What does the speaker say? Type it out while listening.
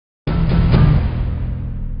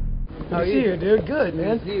How are you, dude? Good,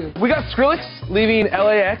 man. We got Skrillex leaving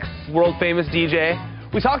LAX, world famous DJ.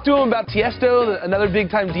 We talked to him about Tiesto, another big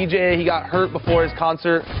time DJ. He got hurt before his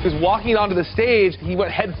concert. He was walking onto the stage. He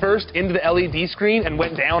went head first into the LED screen and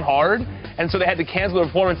went down hard. And so they had to cancel the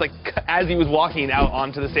performance like as he was walking out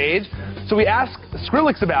onto the stage. So we asked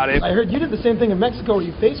Skrillex about it. I heard you did the same thing in Mexico where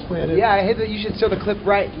you face planted. Yeah, I hate that. You should show the clip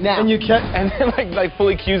right now. And you kept And then like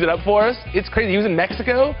fully cues it up for us. It's crazy. He was in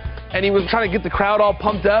Mexico and he was trying to get the crowd all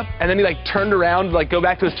pumped up, and then he like turned around to like go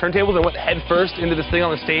back to his turntables and went head first into this thing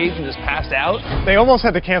on the stage and just passed out. They almost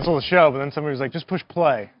had to cancel the show, but then somebody was like, just push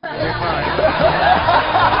play. Thanks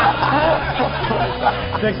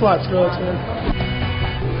a lot, Skrillex, man.